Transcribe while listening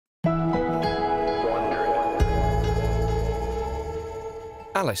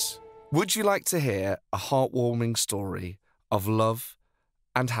Alice, would you like to hear a heartwarming story of love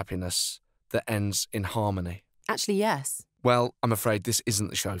and happiness that ends in harmony? Actually, yes. Well, I'm afraid this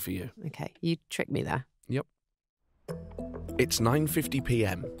isn't the show for you. Okay, you tricked me there. Yep. It's 9:50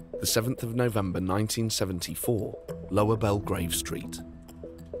 p.m, the 7th of November 1974, Lower Belgrave Street.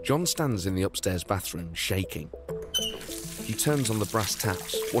 John stands in the upstairs bathroom, shaking. He turns on the brass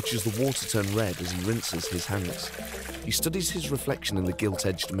taps, watches the water turn red as he rinses his hands. He studies his reflection in the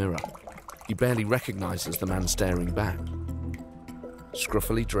gilt-edged mirror. He barely recognises the man staring back.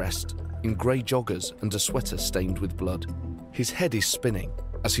 Scruffily dressed, in grey joggers and a sweater stained with blood. His head is spinning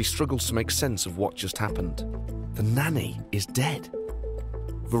as he struggles to make sense of what just happened. The nanny is dead.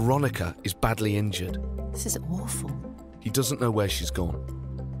 Veronica is badly injured. This is awful. He doesn't know where she's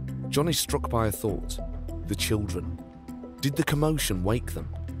gone. John is struck by a thought. The children. Did the commotion wake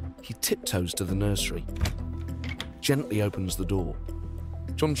them? He tiptoes to the nursery. Gently opens the door.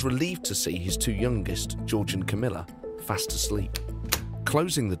 John's relieved to see his two youngest, George and Camilla, fast asleep.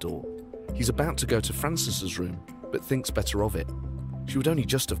 Closing the door, he's about to go to Frances's room, but thinks better of it. She would only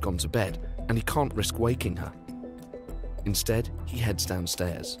just have gone to bed, and he can't risk waking her. Instead, he heads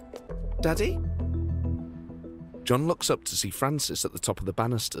downstairs. Daddy? John looks up to see Frances at the top of the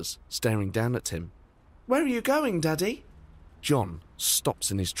banisters, staring down at him. Where are you going, Daddy? John stops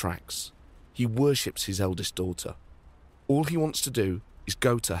in his tracks. He worships his eldest daughter. All he wants to do is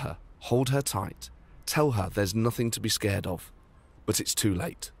go to her, hold her tight, tell her there's nothing to be scared of. But it's too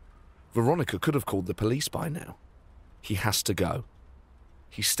late. Veronica could have called the police by now. He has to go.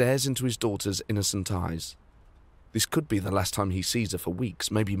 He stares into his daughter's innocent eyes. This could be the last time he sees her for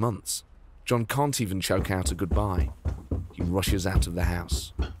weeks, maybe months. John can't even choke out a goodbye. He rushes out of the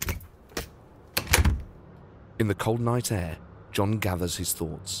house. In the cold night air, John gathers his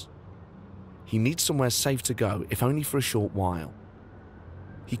thoughts. He needs somewhere safe to go, if only for a short while.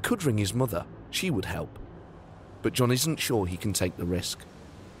 He could ring his mother. She would help. But John isn't sure he can take the risk.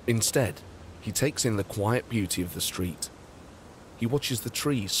 Instead, he takes in the quiet beauty of the street. He watches the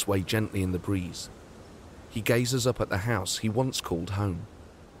trees sway gently in the breeze. He gazes up at the house he once called home.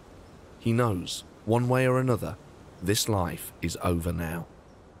 He knows, one way or another, this life is over now.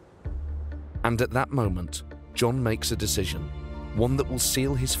 And at that moment, John makes a decision, one that will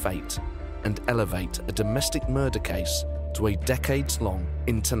seal his fate and elevate a domestic murder case to a decades-long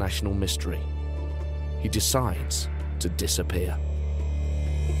international mystery. He decides to disappear.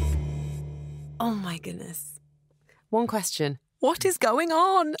 Oh my goodness. One question. What is going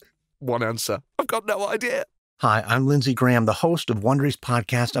on? One answer. I've got no idea. Hi, I'm Lindsey Graham, the host of Wondery's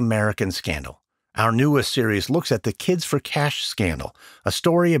podcast, American Scandal. Our newest series looks at the Kids for Cash scandal, a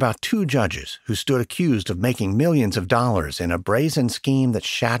story about two judges who stood accused of making millions of dollars in a brazen scheme that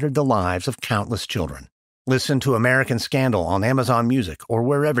shattered the lives of countless children. Listen to American Scandal on Amazon Music or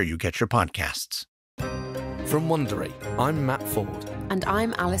wherever you get your podcasts. From Wondery, I'm Matt Ford. And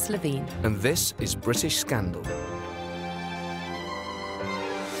I'm Alice Levine. And this is British Scandal.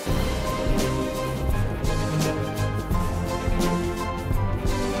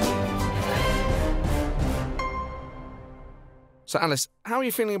 So, Alice, how are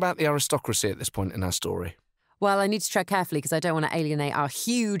you feeling about the aristocracy at this point in our story? Well, I need to tread carefully because I don't want to alienate our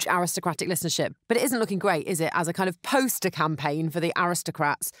huge aristocratic listenership. But it isn't looking great, is it, as a kind of poster campaign for the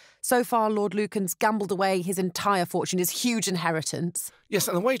aristocrats? So far, Lord Lucan's gambled away his entire fortune, his huge inheritance. Yes,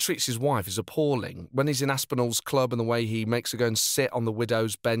 and the way he treats his wife is appalling. When he's in Aspinall's club and the way he makes her go and sit on the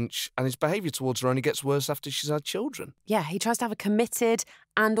widow's bench, and his behaviour towards her only gets worse after she's had children. Yeah, he tries to have her committed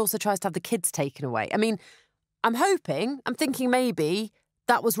and also tries to have the kids taken away. I mean, I'm thinking maybe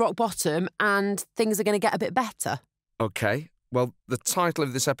that was rock bottom and things are going to get a bit better. OK, well, the title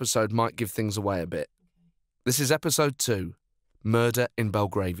of this episode might give things away a bit. This is episode 2, Murder in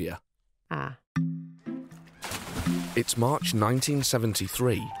Belgravia. Ah. It's March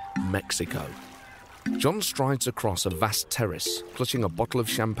 1973, Mexico. John strides across a vast terrace, clutching a bottle of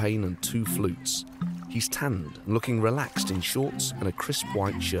champagne and 2 flutes. He's tanned and looking relaxed in shorts and a crisp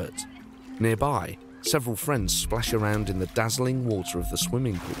white shirt. Nearby, several friends splash around in the dazzling water of the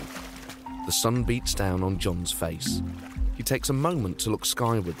swimming pool. The sun beats down on John's face. He takes a moment to look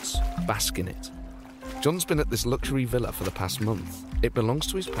skywards, bask in it. John's been at this luxury villa for the past month. It belongs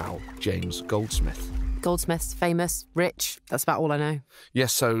to his pal, James Goldsmith. Goldsmith's famous, rich, that's about all I know.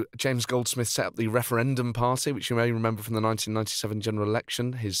 Yes, so James Goldsmith set up the referendum party, which you may remember from the 1997 general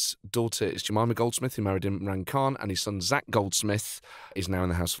election. His daughter is Jemima Goldsmith, who married Imran Khan, and his son, Zach Goldsmith, is now in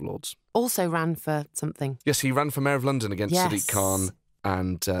the House of Lords. Also ran for something. Yes, he ran for Mayor of London against Yes. Sadiq Khan,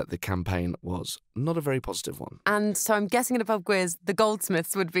 and the campaign was not a very positive one. And so I'm guessing in a pub quiz, the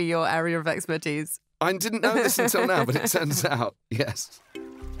Goldsmiths would be your area of expertise. I didn't know this until now, but it turns out, yes.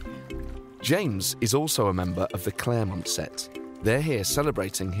 James is also a member of the Claremont set. They're here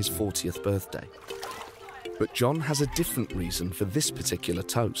celebrating his 40th birthday. But John has a different reason for this particular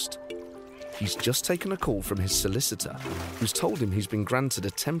toast. He's just taken a call from his solicitor, who's told him he's been granted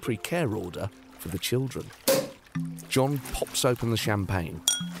a temporary care order for the children. John pops open the champagne.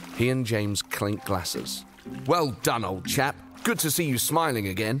 He and James clink glasses. Well done, old chap. Good to see you smiling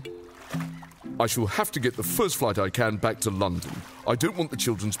again. I shall have to get the first flight I can back to London. I don't want the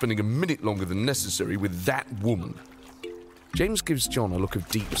children spending a minute longer than necessary with that woman. James gives John a look of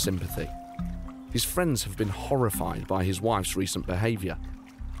deep sympathy. His friends have been horrified by his wife's recent behaviour.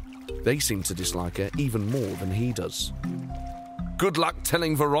 They seem to dislike her even more than he does. Good luck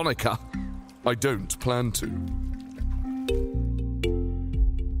telling Veronica. I don't plan to.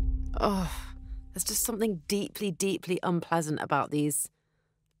 Oh, there's just something deeply, deeply unpleasant about these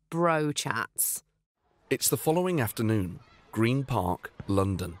bro chats. It's the following afternoon, Green Park,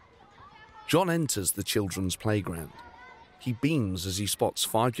 London. John enters the children's playground. He beams as he spots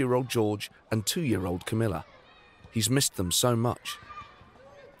 5-year-old George and 2-year-old Camilla. He's missed them so much.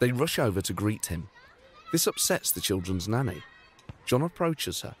 They rush over to greet him. This upsets the children's nanny. John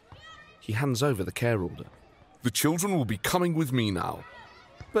approaches her. He hands over the care order. The children will be coming with me now.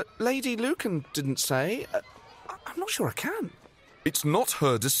 But Lady Lucan didn't say. I'm not sure I can. It's not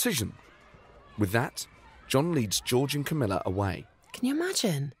her decision. With that, John leads George and Camilla away. Can you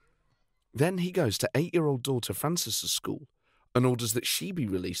imagine? Then he goes to 8-year-old daughter Frances's school and orders that she be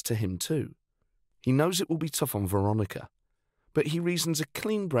released to him too. He knows it will be tough on Veronica, but he reasons a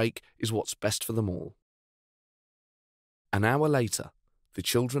clean break is what's best for them all. An hour later, the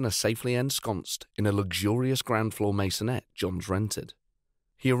children are safely ensconced in a luxurious ground floor maisonette John's rented.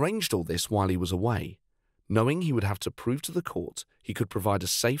 He arranged all this while he was away, knowing he would have to prove to the court he could provide a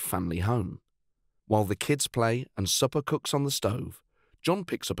safe family home. While the kids play and supper cooks on the stove, John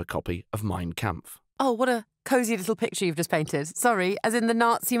picks up a copy of Mein Kampf. Oh, what a cosy little picture you've just painted. Sorry, as in the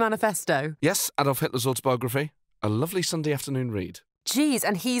Nazi manifesto. Yes, Adolf Hitler's autobiography. A lovely Sunday afternoon read. Jeez,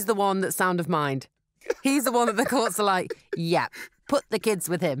 and he's the one that's sound of mind. He's the one that the courts are like, yeah, put the kids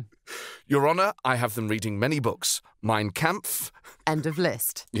with him. Your Honour, I have them reading many books. Mein Kampf. End of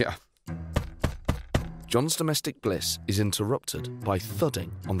list. Yeah. John's domestic bliss is interrupted by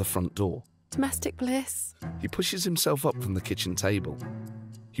thudding on the front door. Domestic bliss. He pushes himself up from the kitchen table.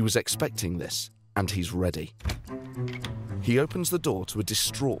 He was expecting this, and he's ready. He opens the door to a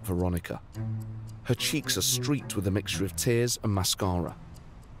distraught Veronica. Her cheeks are streaked with a mixture of tears and mascara.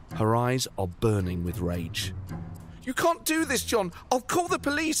 Her eyes are burning with rage. You can't do this, John. I'll call the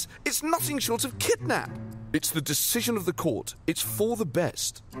police. It's nothing short of kidnap. It's the decision of the court. It's for the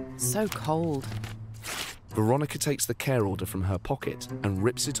best. So cold. Veronica takes the care order from her pocket and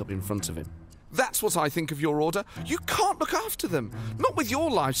rips it up in front of him. That's what I think of your order. You can't look after them. Not with your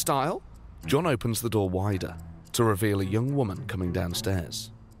lifestyle. John opens the door wider to reveal a young woman coming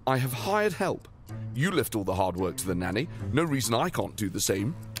downstairs. I have hired help. You left all the hard work to the nanny. No reason I can't do the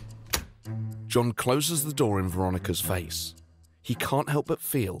same. John closes the door in Veronica's face. He can't help but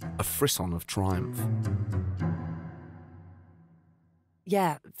feel a frisson of triumph.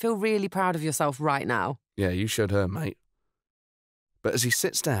 Yeah, feel really proud of yourself right now. Yeah, you showed her, mate. But as he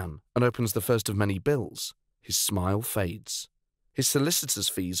sits down and opens the first of many bills, his smile fades. His solicitor's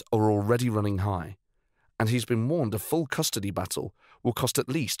fees are already running high, and he's been warned a full custody battle will cost at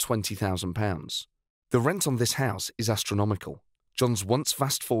least £20,000. The rent on this house is astronomical. John's once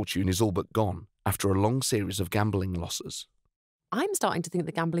vast fortune is all but gone after a long series of gambling losses. I'm starting to think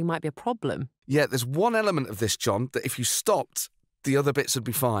that gambling might be a problem. Yeah, there's one element of this, John, that if you stopped, the other bits would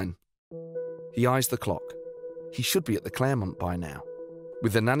be fine. He eyes the clock. He should be at the Claremont by now.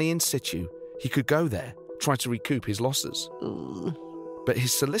 With the nanny in situ, he could go there, try to recoup his losses. Ugh. But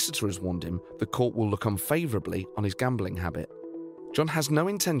his solicitor has warned him the court will look unfavourably on his gambling habit. John has no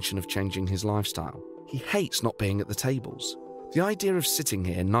intention of changing his lifestyle. He hates not being at the tables. The idea of sitting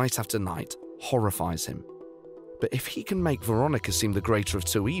here night after night horrifies him. But if he can make Veronica seem the greater of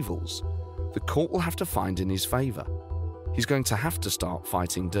two evils, the court will have to find in his favour. He's going to have to start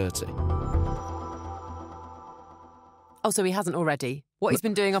fighting dirty. Oh, so he hasn't already? What he's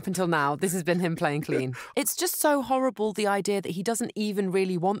been doing up until now, this has been him playing clean. It's just so horrible, the idea that he doesn't even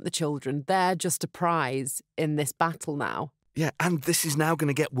really want the children. They're just a prize in this battle now. Yeah, and this is now going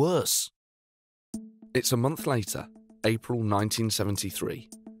to get worse. It's a month later, April 1973,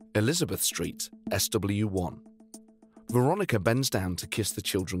 Elizabeth Street, SW1. Veronica bends down to kiss the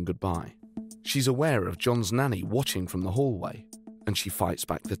children goodbye. She's aware of John's nanny watching from the hallway, and she fights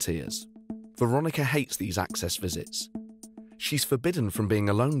back the tears. Veronica hates these access visits. She's forbidden from being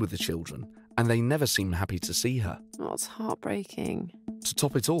alone with the children, and they never seem happy to see her. Oh, it's heartbreaking. To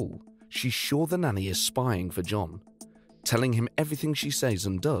top it all, She's sure the nanny is spying for John, telling him everything she says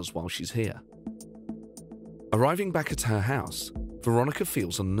and does while she's here. Arriving back at her house, Veronica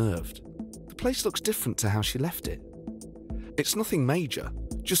feels unnerved. The place looks different to how she left it. It's nothing major,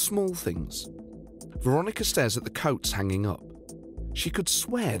 just small things. Veronica stares at the coats hanging up. She could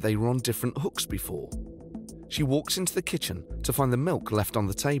swear they were on different hooks before. She walks into the kitchen to find the milk left on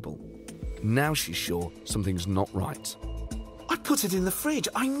the table. Now she's sure something's not right. I put it in the fridge.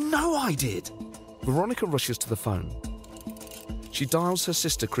 I know I did. Veronica rushes to the phone. She dials her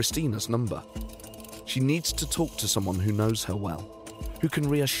sister Christina's number. She needs to talk to someone who knows her well, who can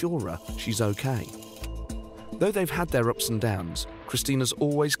reassure her she's okay. Though they've had their ups and downs, Christina's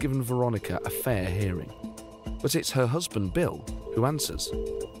always given Veronica a fair hearing. But it's her husband, Bill, who answers.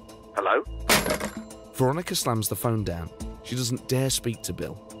 Hello? Veronica slams the phone down. She doesn't dare speak to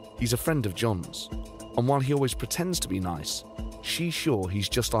Bill. He's a friend of John's. And while he always pretends to be nice, she's sure he's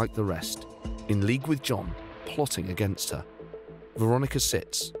just like the rest, in league with John, plotting against her. Veronica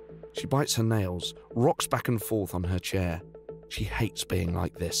sits. She bites her nails, rocks back and forth on her chair. She hates being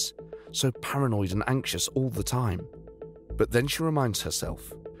like this, so paranoid and anxious all the time. But then she reminds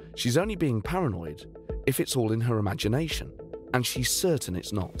herself, she's only being paranoid if it's all in her imagination, and she's certain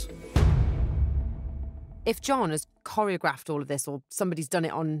it's not. If John has choreographed all of this or somebody's done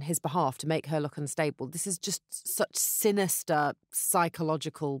it on his behalf to make her look unstable, this is just such sinister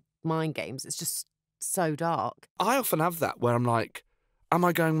psychological mind games. It's just so dark. I often have that where I'm like, am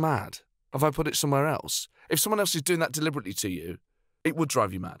I going mad? Have I put it somewhere else? If someone else is doing that deliberately to you, it would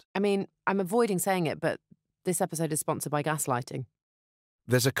drive you mad. I mean, I'm avoiding saying it, but this episode is sponsored by gaslighting.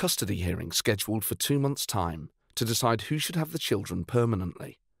 There's a custody hearing scheduled for 2 months' time to decide who should have the children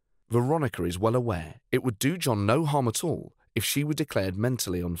permanently. Veronica is well aware it would do John no harm at all if she were declared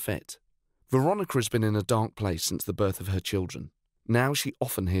mentally unfit. Veronica has been in a dark place since the birth of her children. Now she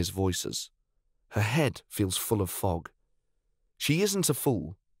often hears voices. Her head feels full of fog. She isn't a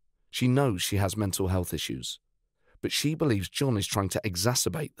fool. She knows she has mental health issues. But she believes John is trying to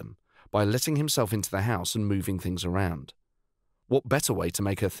exacerbate them by letting himself into the house and moving things around. What better way to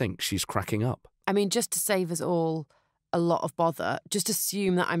make her think she's cracking up? I mean, just to save us all a lot of bother, just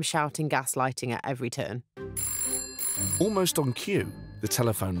assume that I'm shouting gaslighting at every turn. Almost on cue, the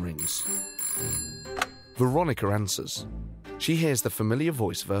telephone rings. Veronica answers. She hears the familiar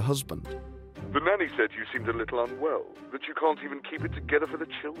voice of her husband. The nanny said you seemed a little unwell, that you can't even keep it together for the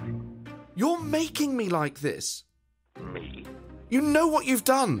children. You're making me like this. Me? You know what you've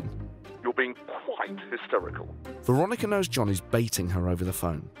done. You're being quite hysterical. Veronica knows John is baiting her over the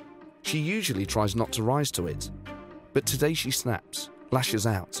phone. She usually tries not to rise to it. But today she snaps, lashes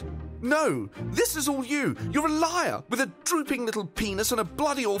out. No, this is all you. You're a liar with a drooping little penis and a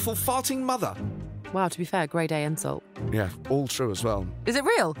bloody awful farting mother. Wow, to be fair, grade A insult. Yeah, all true as well. Is it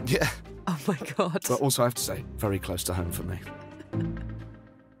real? Yeah. Oh my God. But also I have to say, very close to home for me.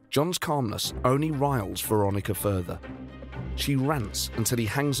 John's calmness only riles Veronica further. She rants until he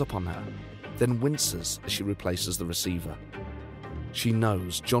hangs up on her, then winces as she replaces the receiver. She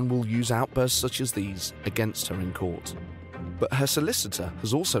knows John will use outbursts such as these against her in court. But her solicitor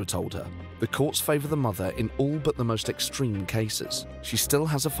has also told her the courts favour the mother in all but the most extreme cases. She still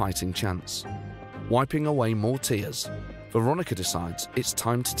has a fighting chance. Wiping away more tears, Veronica decides it's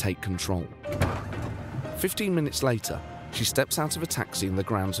time to take control. 15 minutes later, she steps out of a taxi in the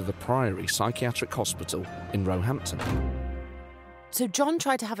grounds of the Priory Psychiatric Hospital in Roehampton. So John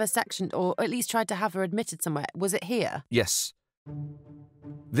tried to have her sectioned, or at least tried to have her admitted somewhere. Was it here? Yes.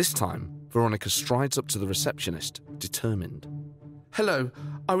 This time, Veronica strides up to the receptionist, determined. Hello,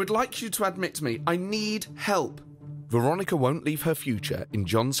 I would like you to admit me. I need help. Veronica won't leave her future in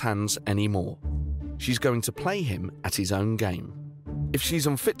John's hands anymore. She's going to play him at his own game. If she's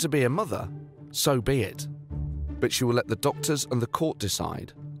unfit to be a mother, so be it. But she will let the doctors and the court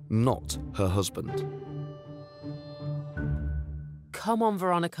decide, not her husband. Come on,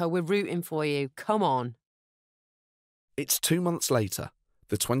 Veronica, we're rooting for you. Come on. It's 2 months later,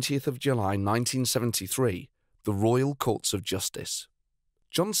 the 20th of July 1973, the Royal Courts of Justice.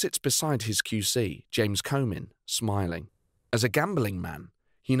 John sits beside his QC, James Comyn, smiling. As a gambling man,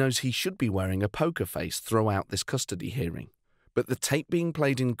 he knows he should be wearing a poker face throughout this custody hearing. But the tape being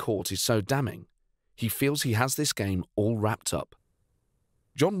played in court is so damning, he feels he has this game all wrapped up.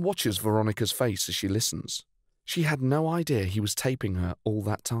 John watches Veronica's face as she listens. She had no idea he was taping her all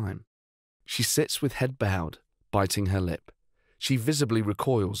that time. She sits with head bowed, biting her lip. She visibly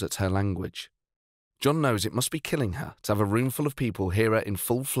recoils at her language. John knows it must be killing her to have a room full of people hear her in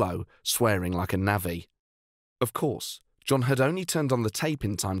full flow, swearing like a navvy. Of course, John had only turned on the tape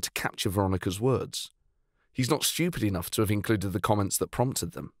in time to capture Veronica's words. He's not stupid enough to have included the comments that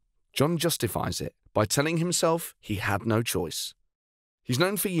prompted them. John justifies it by telling himself he had no choice. He's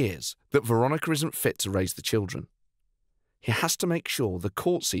known for years that Veronica isn't fit to raise the children. He has to make sure the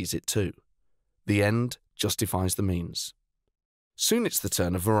court sees it too. The end justifies the means. Soon it's the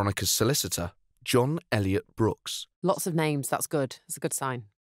turn of Veronica's solicitor, John Elliot Brooks. Lots of names, that's good. It's a good sign.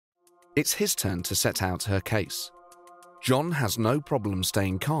 It's his turn to set out her case. John has no problem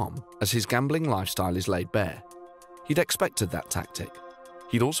staying calm as his gambling lifestyle is laid bare. He'd expected that tactic.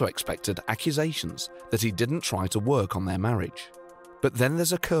 He'd also expected accusations that he didn't try to work on their marriage. But then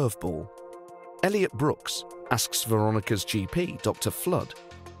there's a curveball. Elliot Brooks asks Veronica's GP, Dr. Flood,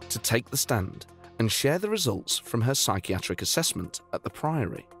 to take the stand and share the results from her psychiatric assessment at the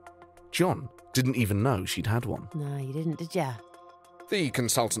Priory. John didn't even know she'd had one. No, you didn't, did ya? The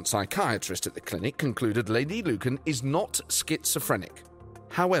consultant psychiatrist at the clinic concluded Lady Lucan is not schizophrenic.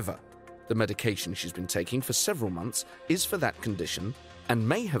 However, the medication she's been taking for several months is for that condition and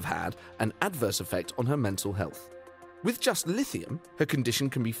may have had an adverse effect on her mental health. With just lithium, her condition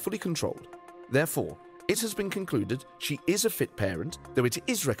can be fully controlled. Therefore, it has been concluded she is a fit parent, though it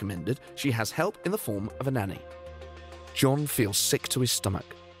is recommended she has help in the form of a nanny. John feels sick to his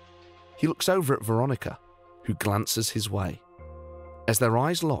stomach. He looks over at Veronica, who glances his way. As their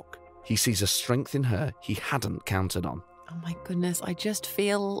eyes lock, he sees a strength in her he hadn't counted on. Oh my goodness, I just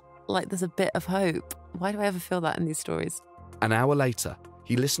feel like there's a bit of hope. Why do I ever feel that in these stories? An hour later,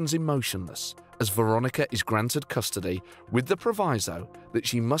 he listens emotionless as Veronica is granted custody with the proviso that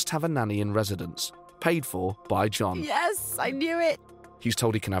she must have a nanny in residence, paid for by John. Yes, I knew it. He's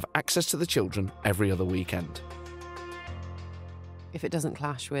told he can have access to the children every other weekend. If it doesn't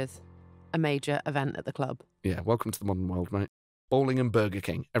clash with a major event at the club. Yeah, welcome to the modern world, mate. Bowling and Burger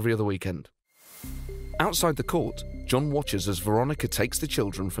King every other weekend. Outside the court, John watches as Veronica takes the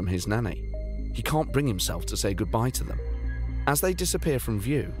children from his nanny. He can't bring himself to say goodbye to them. As they disappear from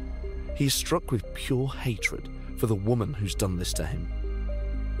view, he is struck with pure hatred for the woman who's done this to him.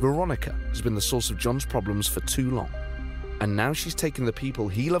 Veronica has been the source of John's problems for too long, and now she's taken the people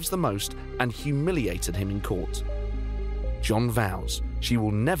he loves the most and humiliated him in court. John vows she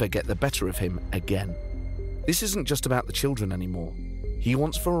will never get the better of him again. This isn't just about the children anymore. He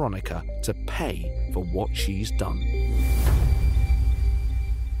wants Veronica to pay for what she's done.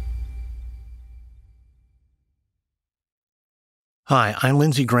 Hi, I'm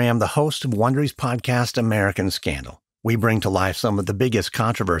Lindsey Graham, the host of Wondery's podcast, American Scandal. We bring to life some of the biggest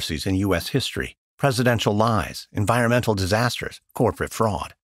controversies in U.S. history: presidential lies, environmental disasters, corporate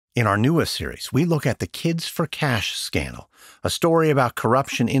fraud. In our newest series, we look at the Kids for Cash scandal, a story about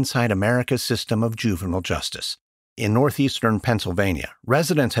corruption inside America's system of juvenile justice. In northeastern Pennsylvania,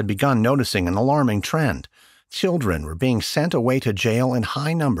 residents had begun noticing an alarming trend. Children were being sent away to jail in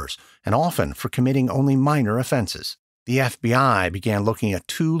high numbers, and often for committing only minor offenses. The FBI began looking at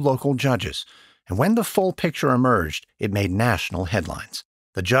 2 local judges, and when the full picture emerged, it made national headlines.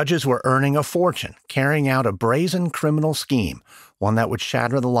 The judges were earning a fortune, carrying out a brazen criminal scheme, one that would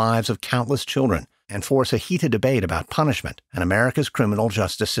shatter the lives of countless children and force a heated debate about punishment and America's criminal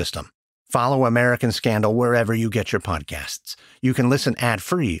justice system. Follow American Scandal wherever you get your podcasts. You can listen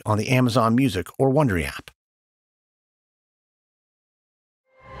ad-free on the Amazon Music or Wondery app.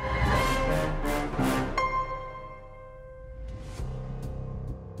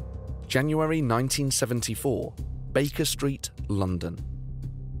 January 1974, Baker Street, London.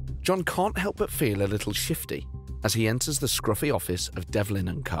 John can't help but feel a little shifty as he enters the scruffy office of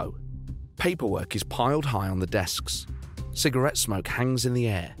Devlin & Co. Paperwork is piled high on the desks. Cigarette smoke hangs in the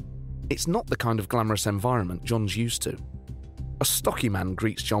air. It's not the kind of glamorous environment John's used to. A stocky man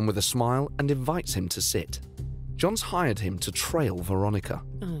greets John with a smile and invites him to sit. John's hired him to trail Veronica.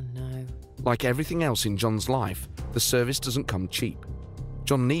 Oh no. Like everything else in John's life, the service doesn't come cheap.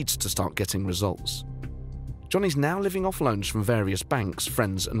 John needs to start getting results. John is now living off loans from various banks,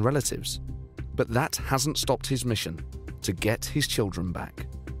 friends and relatives. But that hasn't stopped his mission to get his children back.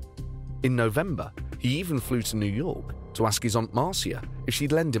 In November, he even flew to New York to ask his Aunt Marcia if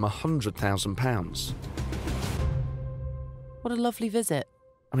she'd lend him £100,000. What a lovely visit.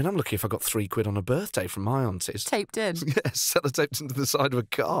 I mean, I'm lucky if I got £3 on a birthday from my aunties. Taped in. Yes, sellotaped into the side of a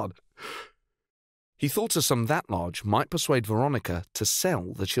card. He thought a sum that large might persuade Veronica to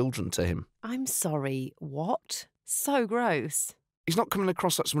sell the children to him. I'm sorry, what? So gross. He's not coming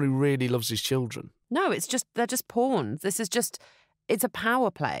across like someone who really loves his children. No, they're just pawns. It's a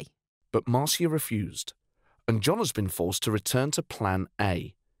power play. But Marcia refused, and John has been forced to return to Plan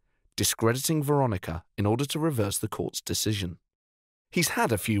A, discrediting Veronica in order to reverse the court's decision. He's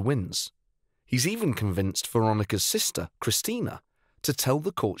had a few wins. He's even convinced Veronica's sister, Christina, to tell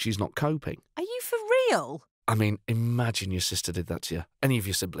the court she's not coping. Are you for real? I mean, imagine your sister did that to you. Any of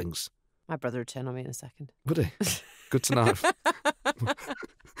your siblings. My brother would turn on me in a second. Would he? Good to know.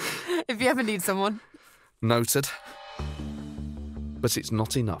 If you ever need someone. Noted. But it's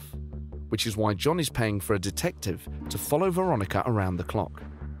not enough, which is why John is paying for a detective to follow Veronica around the clock.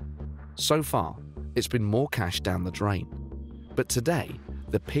 So far, it's been more cash down the drain. But today,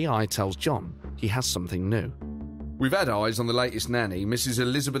 the PI tells John he has something new. We've had eyes on the latest nanny, Mrs.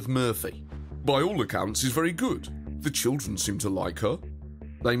 Elizabeth Murphy. By all accounts, is very good. The children seem to like her.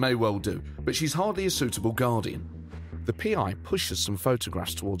 They may well do, but she's hardly a suitable guardian. The PI pushes some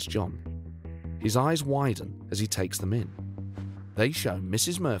photographs towards John. His eyes widen as he takes them in. They show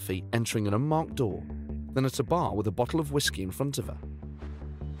Mrs. Murphy entering an unmarked door, then at a bar with a bottle of whiskey in front of her.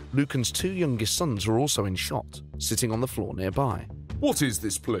 Lucan's 2 youngest sons are also in shot, sitting on the floor nearby. What is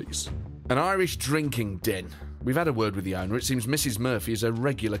this place? An Irish drinking den. We've had a word with the owner. It seems Mrs. Murphy is a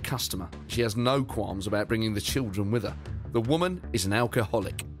regular customer. She has no qualms about bringing the children with her. The woman is an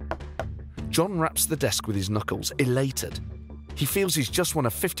alcoholic. John raps the desk with his knuckles, elated. He feels he's just won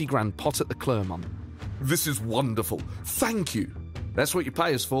a 50 grand pot at the Clermont. This is wonderful. Thank you. That's what you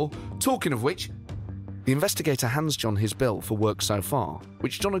pay us for. Talking of which, the investigator hands John his bill for work so far,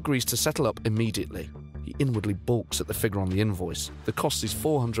 which John agrees to settle up immediately. He inwardly balks at the figure on the invoice. The cost is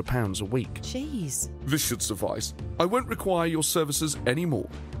 £400 a week. Jeez. This should suffice. I won't require your services anymore.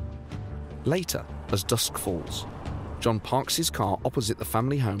 Later, as dusk falls, John parks his car opposite the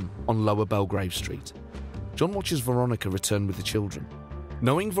family home on Lower Belgrave Street. John watches Veronica return with the children.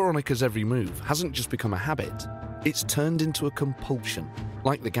 Knowing Veronica's every move hasn't just become a habit, it's turned into a compulsion,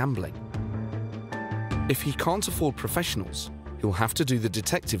 like the gambling. If he can't afford professionals, he'll have to do the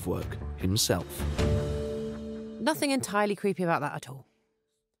detective work himself. Nothing entirely creepy about that at all.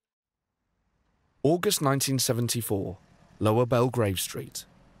 August 1974, Lower Belgrave Street.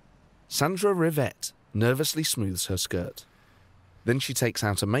 Sandra Rivette nervously smooths her skirt. Then she takes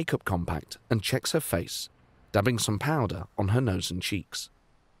out a makeup compact and checks her face, dabbing some powder on her nose and cheeks.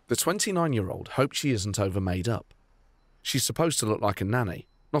 The 29-year-old hopes she isn't over-made up. She's supposed to look like a nanny,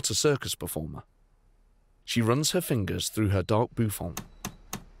 not a circus performer. She runs her fingers through her dark bouffant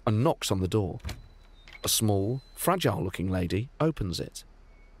and knocks on the door. A small, fragile-looking lady opens it.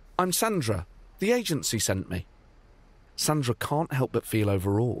 "I'm Sandra. The agency sent me." Sandra can't help but feel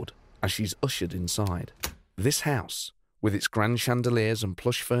overawed as she's ushered inside. This house, with its grand chandeliers and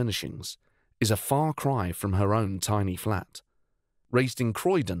plush furnishings, is a far cry from her own tiny flat. Raised in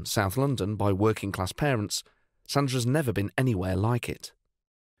Croydon, South London, by working-class parents, Sandra's never been anywhere like it.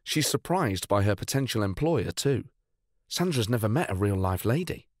 She's surprised by her potential employer, too. Sandra's never met a real-life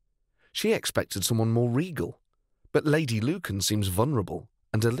lady. She expected someone more regal, but Lady Lucan seems vulnerable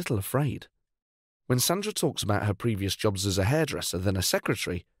and a little afraid. When Sandra talks about her previous jobs as a hairdresser then a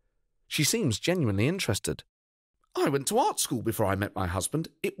secretary, she seems genuinely interested. "I went to art school before I met my husband.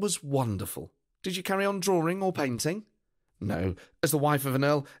 It was wonderful. Did you carry on drawing or painting?" "No, as the wife of an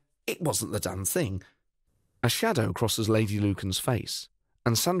earl, it wasn't the damn thing." A shadow crosses Lady Lucan's face,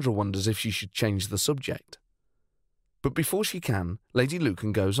 and Sandra wonders if she should change the subject. But before she can, Lady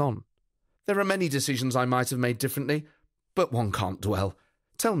Lucan goes on. "There are many decisions I might have made differently, but one can't dwell.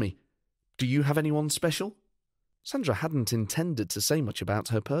 Tell me, do you have anyone special?" Sandra hadn't intended to say much about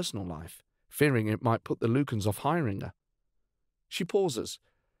her personal life, fearing it might put the Lucans off hiring her. She pauses.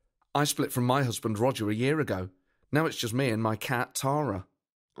 "I split from my husband Roger a year ago. Now it's just me and my cat, Tara."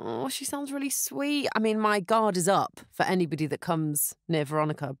 Oh, she sounds really sweet. I mean, my guard is up for anybody that comes near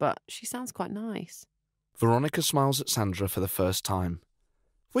Veronica, but she sounds quite nice. Veronica smiles at Sandra for the first time.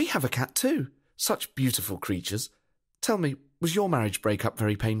 "We have a cat too. Such beautiful creatures. Tell me, was your marriage breakup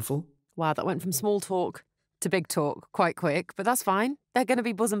very painful?" Wow, that went from small talk to big talk quite quick, but that's fine. They're going to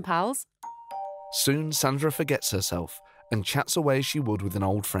be bosom pals. Soon Sandra forgets herself and chats away as she would with an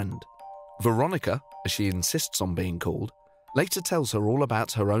old friend. Veronica, as she insists on being called, later tells her all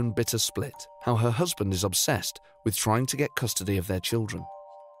about her own bitter split, how her husband is obsessed with trying to get custody of their children.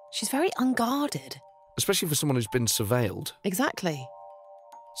 She's very unguarded. Especially for someone who's been surveilled. Exactly.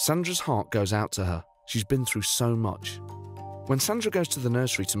 Sandra's heart goes out to her. She's been through so much. When Sandra goes to the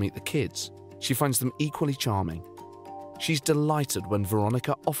nursery to meet the kids, she finds them equally charming. She's delighted when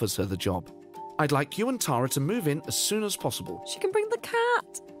Veronica offers her the job. "I'd like you and Tara to move in as soon as possible." She can bring the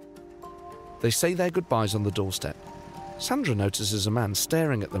cat. They say their goodbyes on the doorstep. Sandra notices a man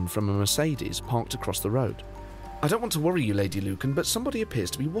staring at them from a Mercedes parked across the road. "I don't want to worry you, Lady Lucan, but somebody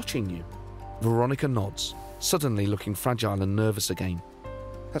appears to be watching you." Veronica nods, suddenly looking fragile and nervous again.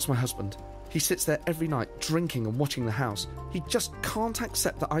 "That's my husband. He sits there every night, drinking and watching the house. He just can't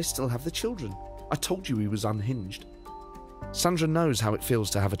accept that I still have the children. I told you he was unhinged." Sandra knows how it feels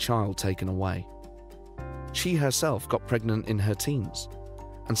to have a child taken away. She herself got pregnant in her teens,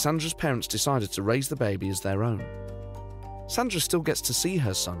 and Sandra's parents decided to raise the baby as their own. Sandra still gets to see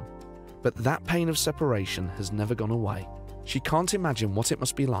her son, but that pain of separation has never gone away. She can't imagine what it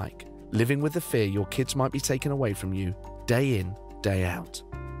must be like, living with the fear your kids might be taken away from you, day in, day out.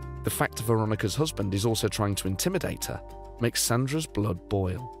 The fact Veronica's husband is also trying to intimidate her makes Sandra's blood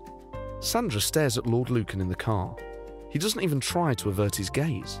boil. Sandra stares at Lord Lucan in the car. He doesn't even try to avert his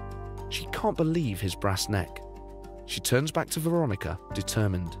gaze. She can't believe his brass neck. She turns back to Veronica,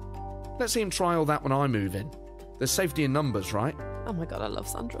 determined. Let's see him try all that when I move in. There's safety in numbers, right? Oh my God, I love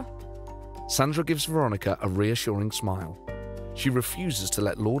Sandra. Sandra gives Veronica a reassuring smile. She refuses to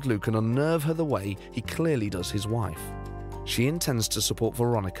let Lord Lucan unnerve her the way he clearly does his wife. She intends to support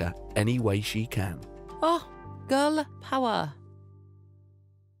Veronica any way she can. Oh, girl power.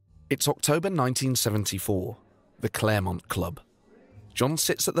 It's October 1974, the Claremont Club. John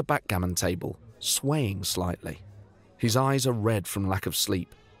sits at the backgammon table, swaying slightly. His eyes are red from lack of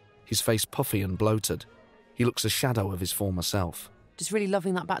sleep, his face puffy and bloated. He looks a shadow of his former self. Just really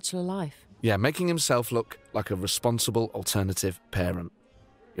loving that bachelor life. Yeah, making himself look like a responsible alternative parent.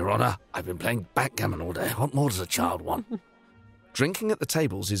 Your Honour, I've been playing backgammon all day. What more does a child want? Drinking at the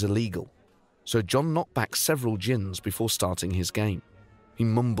tables is illegal, so John knocked back several gins before starting his game. He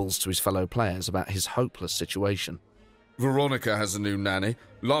mumbles to his fellow players about his hopeless situation. Veronica has a new nanny.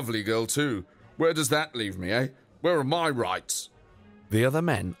 Lovely girl too. Where does that leave me, eh? Where are my rights? The other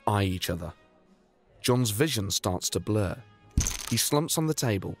men eye each other. John's vision starts to blur. He slumps on the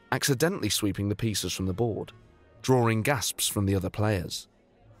table, accidentally sweeping the pieces from the board, drawing gasps from the other players.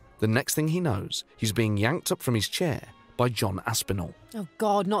 The next thing he knows, he's being yanked up from his chair by John Aspinall. Oh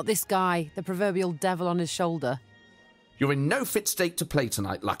God, not this guy, the proverbial devil on his shoulder. You're in no fit state to play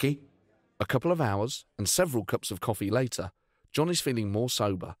tonight, Lucky. A couple of hours and several cups of coffee later, John is feeling more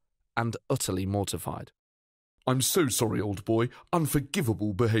sober and utterly mortified. I'm so sorry, old boy.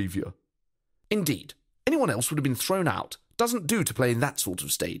 Unforgivable behaviour. Indeed. Anyone else would have been thrown out. Doesn't do to play in that sort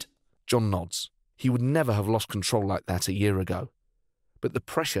of state. John nods. He would never have lost control like that a year ago. But the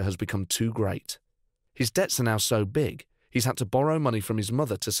pressure has become too great. His debts are now so big, he's had to borrow money from his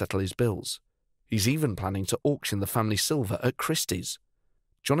mother to settle his bills. He's even planning to auction the family silver at Christie's.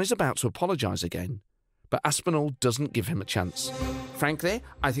 John is about to apologise again, but Aspinall doesn't give him a chance. Frankly,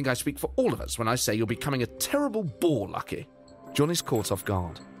 I think I speak for all of us when I say you're becoming a terrible bore, Lucky. John is caught off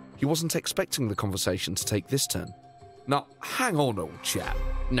guard. He wasn't expecting the conversation to take this turn. Now, hang on, old chap.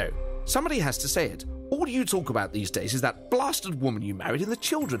 No, somebody has to say it. All you talk about these days is that blasted woman you married and the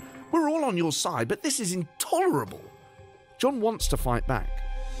children. We're all on your side, but this is intolerable. John wants to fight back,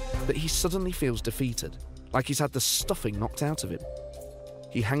 but he suddenly feels defeated, like he's had the stuffing knocked out of him.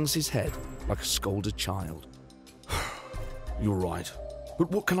 He hangs his head like a scolded child. You're right. But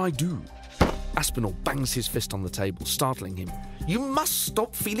what can I do? Aspinall bangs his fist on the table, startling him. You must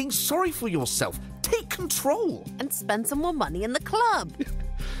stop feeling sorry for yourself. Take control. And spend some more money in the club.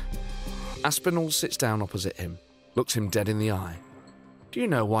 Aspinall sits down opposite him, looks him dead in the eye. Do you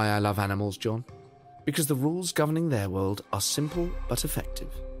know why I love animals, John? Because the rules governing their world are simple but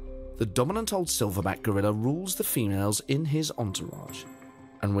effective. The dominant old silverback gorilla rules the females in his entourage,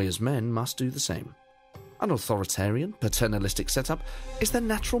 and we as men must do the same. An authoritarian, paternalistic setup is the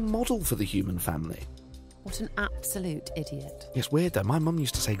natural model for the human family. What an absolute idiot. Yes, weird though. My mum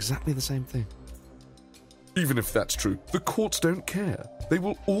used to say exactly the same thing. Even if that's true, the courts don't care. They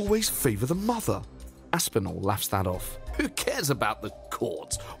will always favour the mother. Aspinall laughs that off. Who cares about the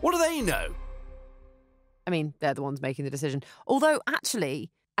courts? What do they know? I mean, they're the ones making the decision. Although,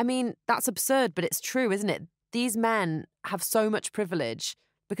 actually, I mean, that's absurd, but it's true, isn't it? These men have so much privilege.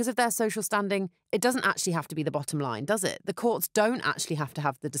 Because of their social standing, it doesn't actually have to be the bottom line, does it? The courts don't actually have to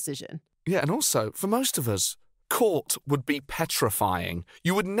have the decision. Yeah, and also, for most of us, court would be petrifying.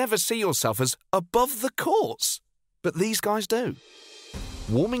 You would never see yourself as above the courts. But these guys do.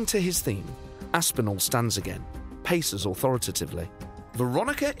 Warming to his theme, Aspinall stands again, paces authoritatively.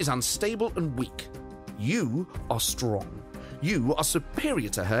 Veronica is unstable and weak. You are strong. You are superior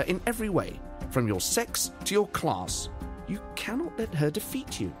to her in every way, from your sex to your class. You cannot let her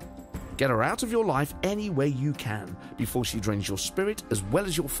defeat you. Get her out of your life any way you can before she drains your spirit as well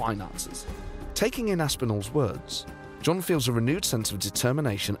as your finances. Taking in Aspinall's words, John feels a renewed sense of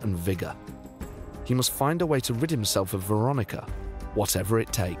determination and vigour. He must find a way to rid himself of Veronica, whatever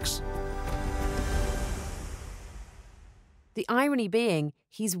it takes. The irony being,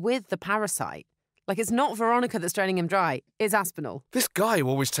 he's with the parasite. Like, it's not Veronica that's draining him dry, it's Aspinall. This guy who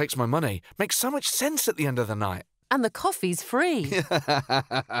always takes my money makes so much sense at the end of the night. And the coffee's free.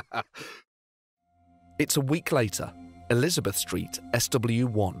 It's a week later, Elizabeth Street,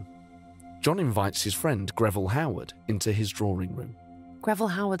 SW1. John invites his friend Greville Howard into his drawing room. Greville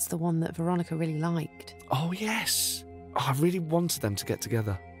Howard's the one that Veronica really liked. Oh, yes. I really wanted them to get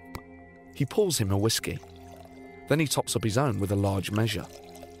together. He pours him a whiskey. Then he tops up his own with a large measure.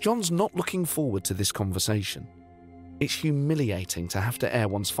 John's not looking forward to this conversation. It's humiliating to have to air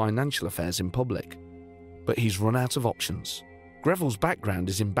one's financial affairs in public. But he's run out of options. Greville's background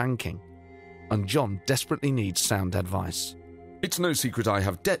is in banking, and John desperately needs sound advice. It's no secret I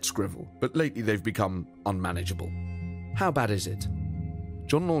have debts, Greville, but lately they've become unmanageable. How bad is it?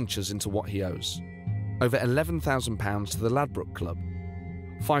 John launches into what he owes. Over £11,000 to the Ladbroke Club,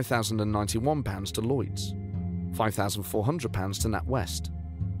 £5,091 to Lloyd's, £5,400 to NatWest,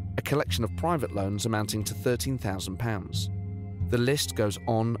 a collection of private loans amounting to £13,000. The list goes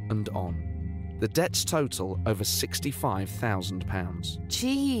on and on. The debts total over £65,000.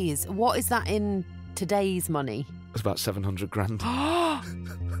 Jeez, what is that in today's money? It's about 700 grand.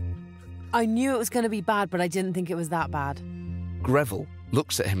 I knew it was going to be bad, but I didn't think it was that bad. Greville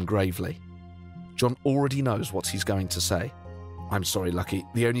looks at him gravely. John already knows what he's going to say. I'm sorry, Lucky.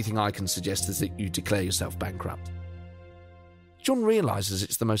 The only thing I can suggest is that you declare yourself bankrupt. John realises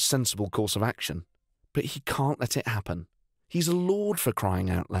it's the most sensible course of action, but he can't let it happen. He's a lord, for crying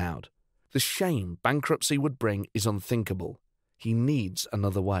out loud. The shame bankruptcy would bring is unthinkable. He needs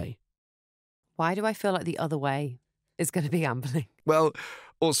another way. Why do I feel like the other way is going to be gambling? Well,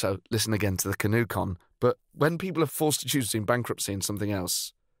 also, listen again to the Canoe Con, but when people are forced to choose between bankruptcy and something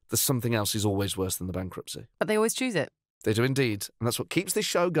else, the something else is always worse than the bankruptcy. But they always choose it. They do indeed, and that's what keeps this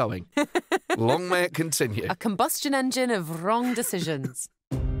show going. Long may it continue. A combustion engine of wrong decisions.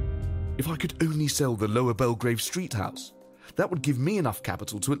 If I could only sell the Lower Belgrave Street house, that would give me enough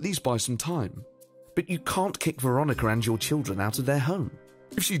capital to at least buy some time. But you can't kick Veronica and your children out of their home.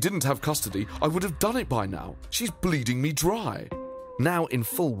 If she didn't have custody, I would have done it by now. She's bleeding me dry. Now in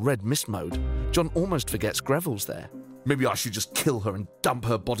full red mist mode, John almost forgets Greville's there. Maybe I should just kill her and dump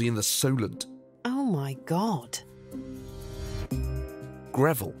her body in the Solent. Oh my God.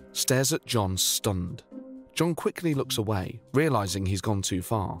 Greville stares at John stunned. John quickly looks away, realising he's gone too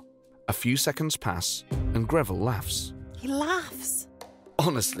far. A few seconds pass, and Greville laughs. He laughs.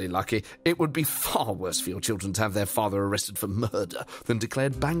 Honestly, Lucky, it would be far worse for your children to have their father arrested for murder than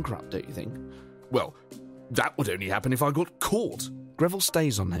declared bankrupt, don't you think? Well, that would only happen if I got caught. Greville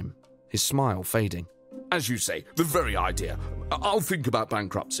stays on him, his smile fading. As you say, the very idea. I'll think about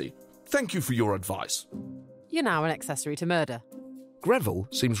bankruptcy. Thank you for your advice. You're now an accessory to murder. Greville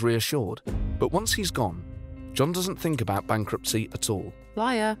seems reassured, but once he's gone, John doesn't think about bankruptcy at all.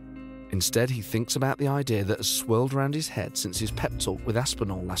 Liar. Instead, he thinks about the idea that has swirled around his head since his pep talk with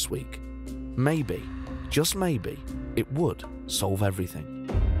Aspinall last week. Maybe, just maybe, it would solve everything.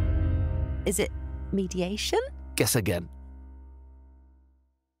 Is it mediation? Guess again.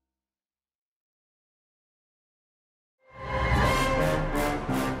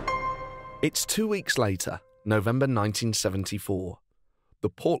 It's 2 weeks later, November 1974. The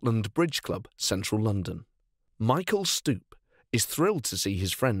Portland Bridge Club, central London. Michael Stoop is thrilled to see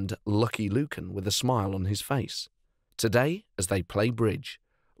his friend Lucky Lucan with a smile on his face. Today, as they play bridge,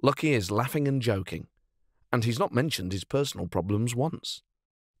 Lucky is laughing and joking, and he's not mentioned his personal problems once.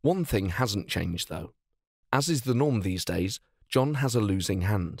 One thing hasn't changed, though. As is the norm these days, John has a losing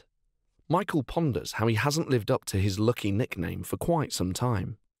hand. Michael ponders how he hasn't lived up to his Lucky nickname for quite some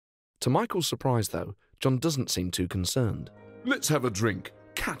time. To Michael's surprise, though, John doesn't seem too concerned. Let's have a drink.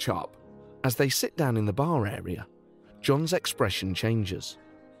 Catch up. As they sit down in the bar area, John's expression changes.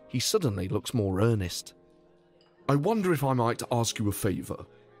 He suddenly looks more earnest. I wonder if I might ask you a favour.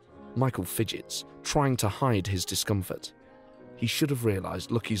 Michael fidgets, trying to hide his discomfort. He should have realised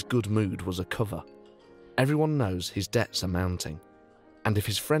Lucky's good mood was a cover. Everyone knows his debts are mounting, and if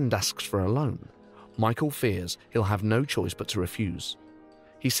his friend asks for a loan, Michael fears he'll have no choice but to refuse.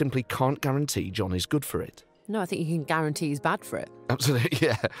 He simply can't guarantee John is good for it. No, I think you can guarantee he's bad for it. Absolutely,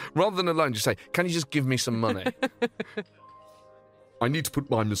 yeah. Rather than a loan, just say, can you just give me some money? I need to put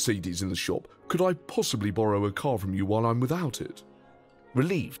my Mercedes in the shop. Could I possibly borrow a car from you while I'm without it?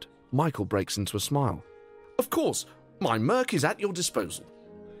 Relieved, Michael breaks into a smile. Of course, my Merc is at your disposal.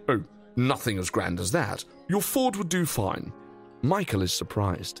 Oh, nothing as grand as that. Your Ford would do fine. Michael is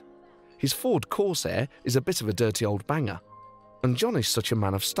surprised. His Ford Corsair is a bit of a dirty old banger, and John is such a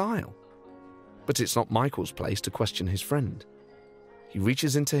man of style. But it's not Michael's place to question his friend. He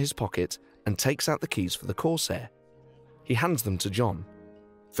reaches into his pocket and takes out the keys for the Corsair. He hands them to John.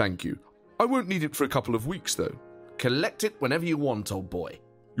 Thank you. I won't need it for a couple of weeks, though. Collect it whenever you want, old boy.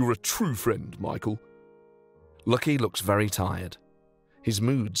 You're a true friend, Michael. Lucky looks very tired. His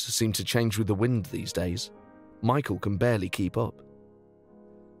moods seem to change with the wind these days. Michael can barely keep up.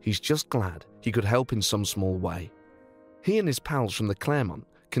 He's just glad he could help in some small way. He and his pals from the Claremont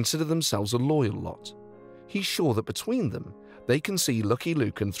consider themselves a loyal lot. He's sure that between them, they can see Lucky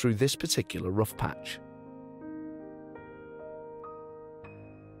Lucan through this particular rough patch.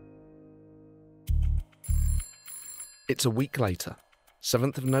 It's a week later,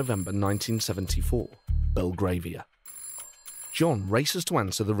 7th of November 1974, Belgravia. John races to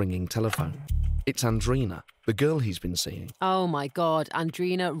answer the ringing telephone. It's Andrina, the girl he's been seeing. Oh my God,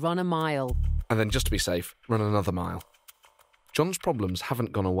 Andrina, run a mile. And then just to be safe, run another mile. John's problems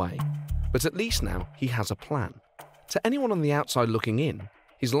haven't gone away, but at least now he has a plan. To anyone on the outside looking in,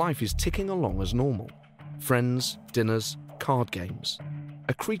 his life is ticking along as normal. Friends, dinners, card games.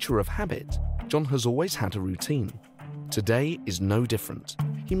 A creature of habit, John has always had a routine. Today is no different.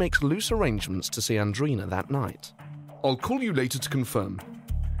 He makes loose arrangements to see Andrina that night. I'll call you later to confirm.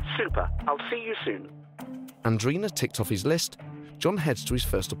 Super. I'll see you soon. Andrina ticked off his list. John heads to his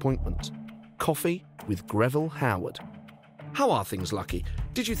first appointment. Coffee with Greville Howard. How are things, Lucky?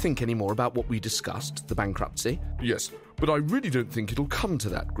 Did you think any more about what we discussed, the bankruptcy? Yes, but I really don't think it'll come to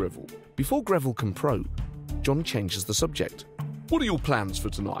that, Greville. Before Greville can probe, John changes the subject. What are your plans for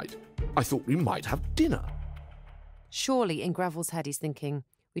tonight? I thought we might have dinner. Surely in Greville's head he's thinking,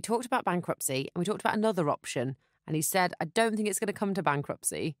 we talked about bankruptcy and we talked about another option, and he said, I don't think it's going to come to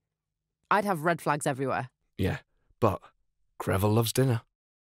bankruptcy. I'd have red flags everywhere. Yeah, but Greville loves dinner.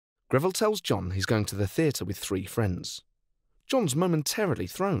 Greville tells John he's going to the theatre with 3 friends. John's momentarily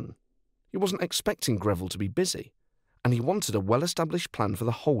thrown. He wasn't expecting Greville to be busy, and he wanted a well-established plan for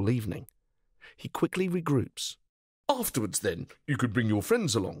the whole evening. He quickly regroups. Afterwards, then, you could bring your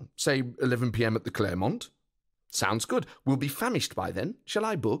friends along, say 11 p.m. at the Claremont. Sounds good. We'll be famished by then. Shall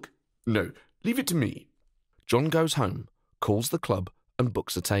I book? No, leave it to me. John goes home, calls the club, and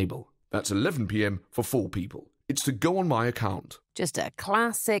books a table. That's 11 p.m. for 4 people. It's to go on my account. Just a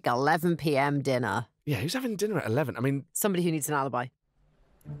classic 11 p.m. dinner. Yeah, who's having dinner at 11? Somebody who needs an alibi.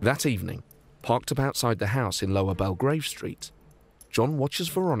 That evening, parked up outside the house in Lower Belgrave Street, John watches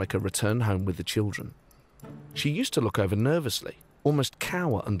Veronica return home with the children. She used to look over nervously, almost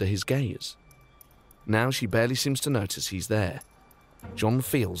cower under his gaze. Now she barely seems to notice he's there. John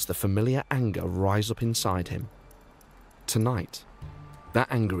feels the familiar anger rise up inside him. Tonight,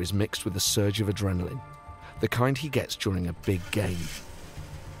 that anger is mixed with a surge of adrenaline, the kind he gets during a big game.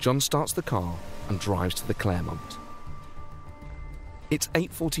 John starts the car and drives to the Claremont. It's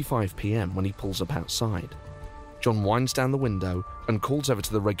 8:45 p.m. when he pulls up outside. John winds down the window and calls over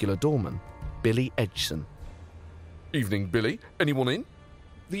to the regular doorman, Billy Edgson. Evening, Billy. Anyone in?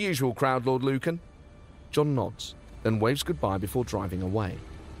 The usual crowd, Lord Lucan. John nods, then waves goodbye before driving away.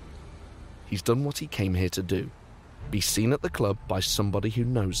 He's done what he came here to do, be seen at the club by somebody who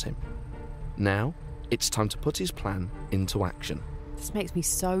knows him. Now, it's time to put his plan into action. This makes me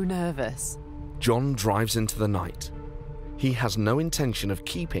so nervous. John drives into the night. He has no intention of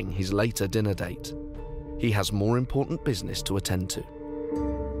keeping his later dinner date. He has more important business to attend to.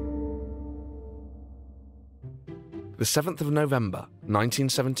 The 7th of November,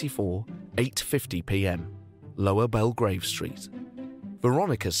 1974, 8:50 p.m, Lower Belgrave Street.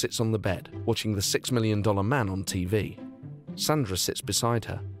 Veronica sits on the bed, watching the $6 Million Man on TV. Sandra sits beside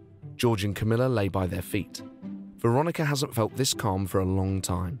her. George and Camilla lay by their feet. Veronica hasn't felt this calm for a long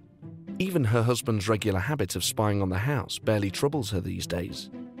time. Even her husband's regular habit of spying on the house barely troubles her these days.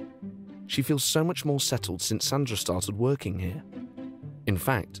 She feels so much more settled since Sandra started working here. In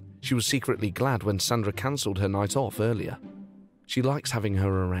fact, she was secretly glad when Sandra cancelled her night off earlier. She likes having her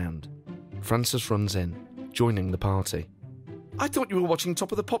around. Frances runs in, joining the party. I thought you were watching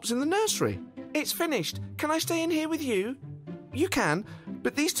Top of the Pops in the nursery. It's finished. Can I stay in here with you? You can,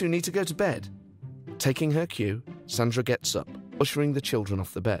 but these two need to go to bed. Taking her cue, Sandra gets up, ushering the children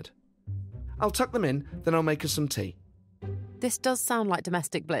off the bed. I'll tuck them in, then I'll make us some tea. This does sound like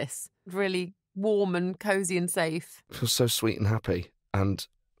domestic bliss. Really warm and cosy and safe. Feels so sweet and happy. And,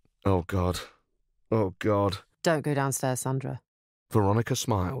 oh God. Don't go downstairs, Sandra. Veronica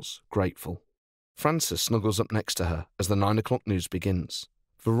smiles, grateful. Frances snuggles up next to her as the 9 o'clock news begins.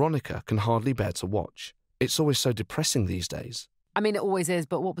 Veronica can hardly bear to watch. It's always so depressing these days. I mean, it always is,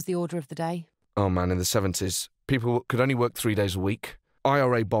 but what was the order of the day? Oh man, in the 70s, people could only work 3 days a week.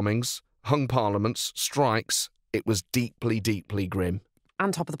 IRA bombings, hung parliaments, strikes. It was deeply, deeply grim.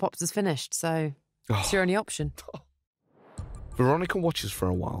 And Top of the Pops is finished, so it's your only option. Veronica watches for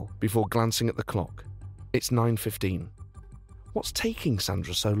a while before glancing at the clock. It's 9:15. What's taking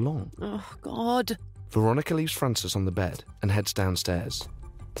Sandra so long? Oh, God. Veronica leaves Frances on the bed and heads downstairs.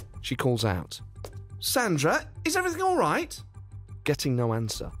 She calls out, Sandra, is everything all right? Getting no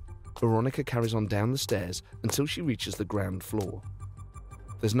answer, Veronica carries on down the stairs until she reaches the ground floor.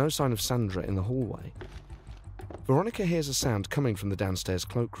 There's no sign of Sandra in the hallway. Veronica hears a sound coming from the downstairs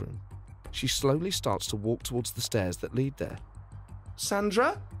cloakroom. She slowly starts to walk towards the stairs that lead there.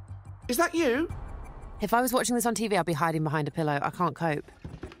 Sandra? Is that you? If I was watching this on TV, I'd be hiding behind a pillow. I can't cope.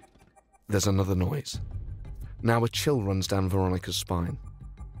 There's another noise. Now a chill runs down Veronica's spine.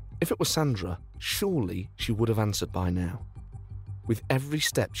 If it were Sandra, surely she would have answered by now. With every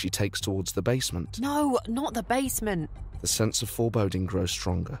step she takes towards the basement, No, not the basement. the sense of foreboding grows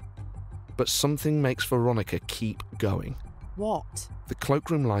stronger. But something makes Veronica keep going. What? The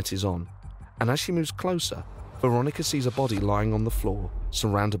cloakroom light is on, and as she moves closer, Veronica sees a body lying on the floor,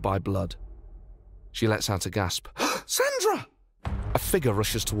 surrounded by blood. She lets out a gasp. Sandra! A figure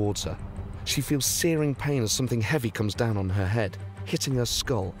rushes towards her. She feels searing pain as something heavy comes down on her head, hitting her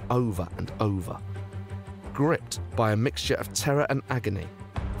skull over and over. Gripped by a mixture of terror and agony,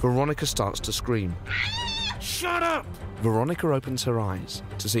 Veronica starts to scream. Shut up! Veronica opens her eyes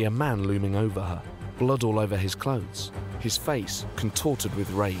to see a man looming over her, blood all over his clothes, his face contorted with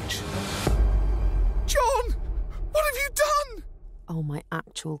rage. John! What have you done? Oh, my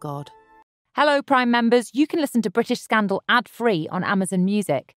actual God. Hello, Prime members. You can listen to British Scandal ad-free on Amazon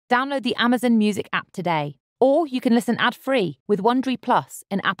Music. Download the Amazon Music app today. Or you can listen ad-free with Wondery Plus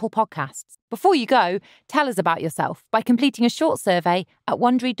in Apple Podcasts. Before you go, tell us about yourself by completing a short survey at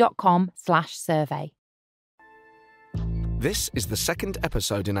wondery.com/survey. This is the second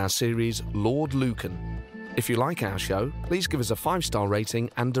episode in our series, Lord Lucan. If you like our show, please give us a 5-star rating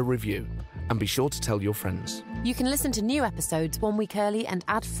and a review. And be sure to tell your friends. You can listen to new episodes 1 week early and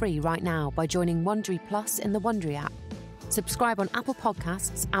ad-free right now by joining Wondery Plus in the Wondery app. Subscribe on Apple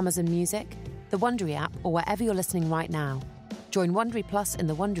Podcasts, Amazon Music, the Wondery app, or wherever you're listening right now. Join Wondery Plus in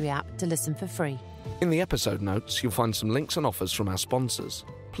the Wondery app to listen for free. In the episode notes, you'll find some links and offers from our sponsors.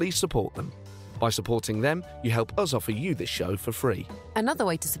 Please support them. By supporting them, you help us offer you this show for free. Another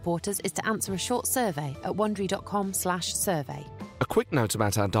way to support us is to answer a short survey at wondery.com/survey. A quick note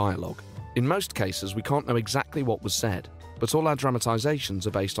about our dialogue. In most cases, we can't know exactly what was said, but all our dramatisations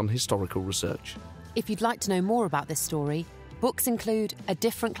are based on historical research. If you'd like to know more about this story, books include A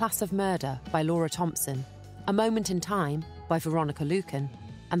Different Class of Murder by Laura Thompson, A Moment in Time by Veronica Lucan,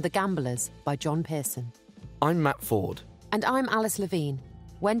 and The Gamblers by John Pearson. I'm Matt Ford. And I'm Alice Levine.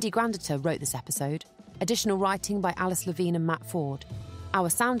 Wendy Granditer wrote this episode. Additional writing by Alice Levine and Matt Ford. Our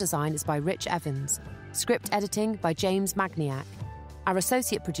sound design is by Rich Evans. Script editing by James Magniak. Our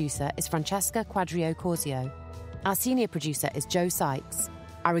associate producer is Francesca Quadrio-Corsio. Our senior producer is Joe Sykes.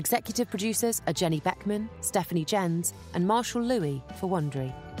 Our executive producers are Jenny Beckman, Stephanie Jens, and Marshall Louis for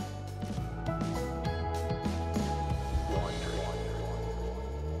Wondery.